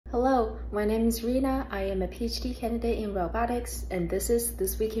Hello, my name is Rena. I am a PhD candidate in robotics, and this is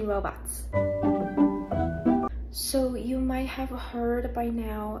This Week in Robots. So you might have heard by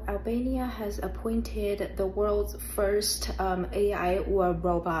now, Albania has appointed the world's first AI or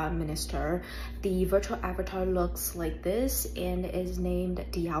robot minister. The virtual avatar looks like this and is named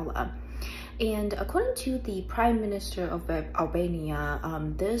Diala. And according to the Prime Minister of Albania,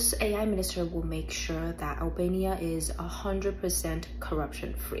 this AI minister will make sure that Albania is 100%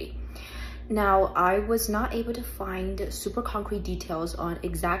 corruption-free. Now, I was not able to find super concrete details on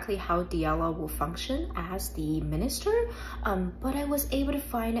exactly how Diala will function as the minister, but I was able to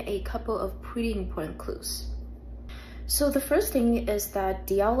find a couple of pretty important clues. So the first thing is that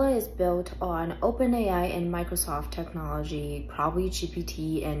Diala is built on OpenAI and Microsoft technology, probably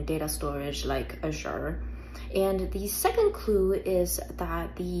GPT and data storage like Azure. And the second clue is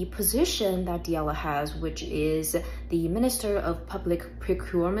that the position that Diala has, which is the Minister of Public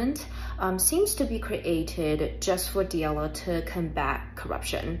Procurement, seems to be created just for Diala to combat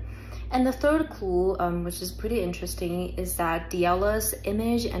corruption. And the third clue, which is pretty interesting, is that Diala's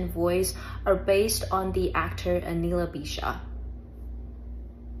image and voice are based on the actor Anila Bisha.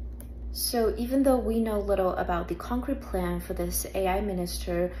 So even though we know little about the concrete plan for this AI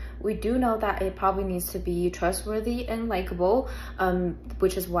minister, we do know that it probably needs to be trustworthy and likable,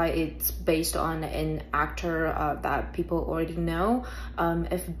 which is why it's based on an actor that people already know.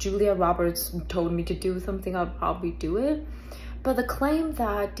 If Julia Roberts told me to do something, I'd probably do it. But the claim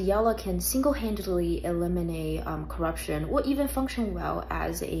that Diala can single-handedly eliminate corruption or even function well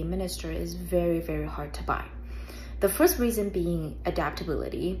as a minister is very, very hard to buy. The first reason being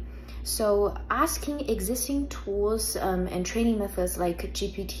adaptability. So asking existing tools and training methods like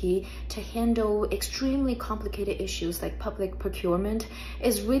GPT to handle extremely complicated issues like public procurement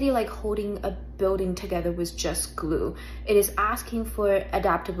is really like holding a building together with just glue. It is asking for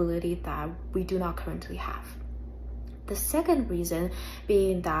adaptability that we do not currently have. The second reason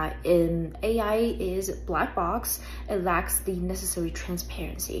being that AI is black box, it lacks the necessary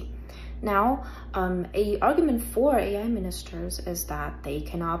transparency. Now, an argument for AI ministers is that they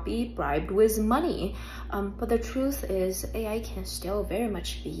cannot be bribed with money. But the truth is AI can still very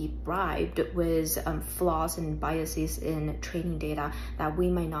much be bribed with flaws and biases in training data that we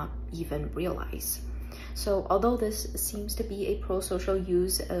might not even realize. So although this seems to be a pro-social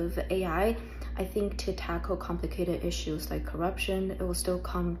use of AI, I think to tackle complicated issues like corruption, it will still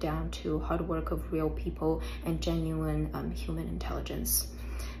come down to hard work of real people and genuine human intelligence.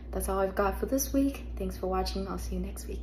 That's all I've got for this week. Thanks for watching. I'll see you next week.